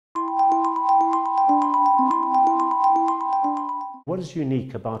What is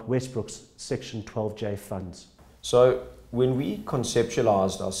unique about Westbrooke's Section 12J funds? So when we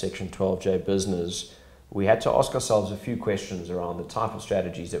conceptualized our Section 12J business, we had to ask ourselves a few questions around the type of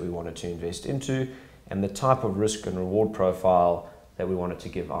strategies that we wanted to invest into and the type of risk and reward profile that we wanted to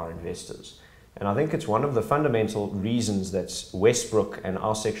give our investors. And I think it's one of the fundamental reasons that Westbrooke and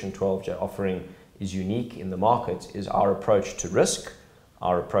our Section 12J offering is unique in the market is our approach to risk,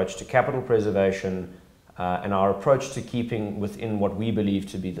 our approach to capital preservation, and our approach to keeping within what we believe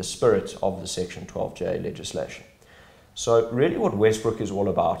to be the spirit of the Section 12J legislation. So really what Westbrooke is all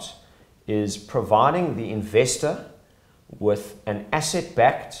about is providing the investor with an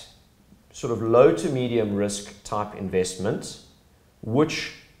asset-backed, sort of low to medium risk type investment,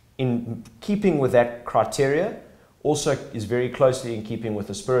 which in keeping with that criteria also is very closely in keeping with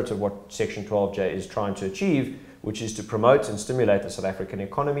the spirit of what Section 12J is trying to achieve, which is to promote and stimulate the South African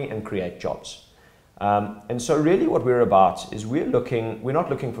economy and create jobs. And so really what we're about is we're not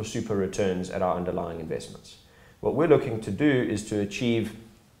looking for super returns at our underlying investments. What we're looking to do is to achieve,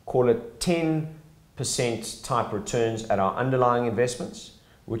 call it 10% type returns at our underlying investments,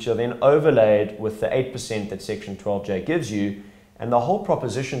 which are then overlaid with the 8% that Section 12J gives you. And the whole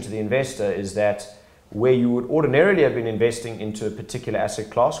proposition to the investor is that where you would ordinarily have been investing into a particular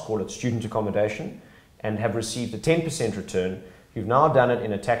asset class, call it student accommodation, and have received a 10% return, you've now done it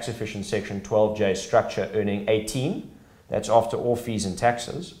in a tax-efficient Section 12J structure, earning 18. That's after all fees and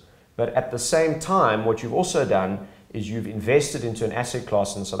taxes. But at the same time, what you've also done is you've invested into an asset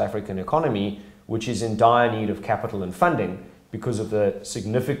class in the South African economy, which is in dire need of capital and funding because of the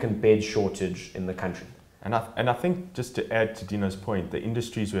significant bed shortage in the country. And I think, just to add to Dino's point, the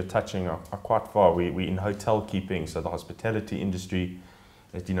industries we're touching are quite far. We're in hotel keeping, so the hospitality industry,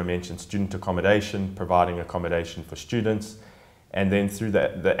 as Dino mentioned, student accommodation, providing accommodation for students. And then through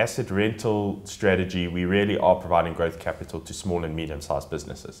the asset rental strategy, we really are providing growth capital to small and medium-sized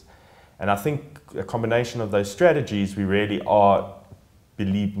businesses. And I think a combination of those strategies, we really are,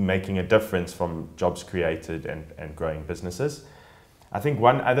 believe, making a difference from jobs created and growing businesses. I think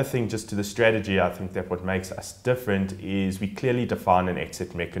one other thing just to the strategy, I think that what makes us different is we clearly define an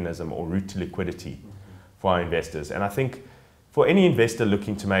exit mechanism or route to liquidity for our investors. And I think for any investor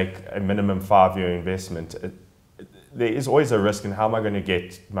looking to make a minimum 5-year investment, there is always a risk in how am I going to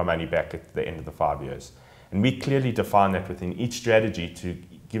get my money back at the end of the 5 years. And we clearly define that within each strategy to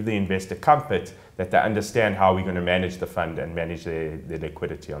give the investor comfort that they understand how we're going to manage the fund and manage their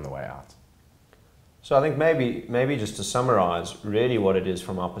liquidity on the way out. So I think maybe just to summarize, really what it is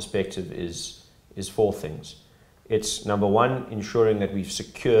from our perspective is 4 things. It's number 1, ensuring that we've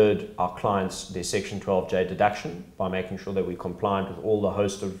secured our clients their Section 12J deduction by making sure that we're compliant with all the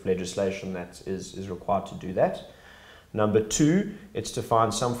host of legislation that is required to do that. Number 2, it's to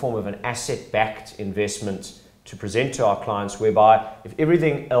find some form of an asset-backed investment to present to our clients whereby if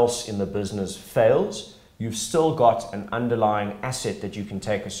everything else in the business fails, you've still got an underlying asset that you can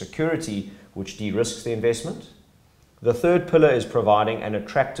take as security which de-risks the investment. The third pillar is providing an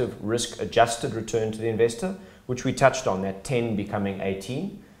attractive risk-adjusted return to the investor, which we touched on, that 10 becoming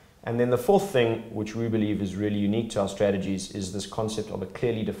 18. And then the fourth thing, which we believe is really unique to our strategies, is this concept of a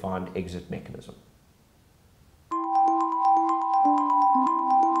clearly defined exit mechanism.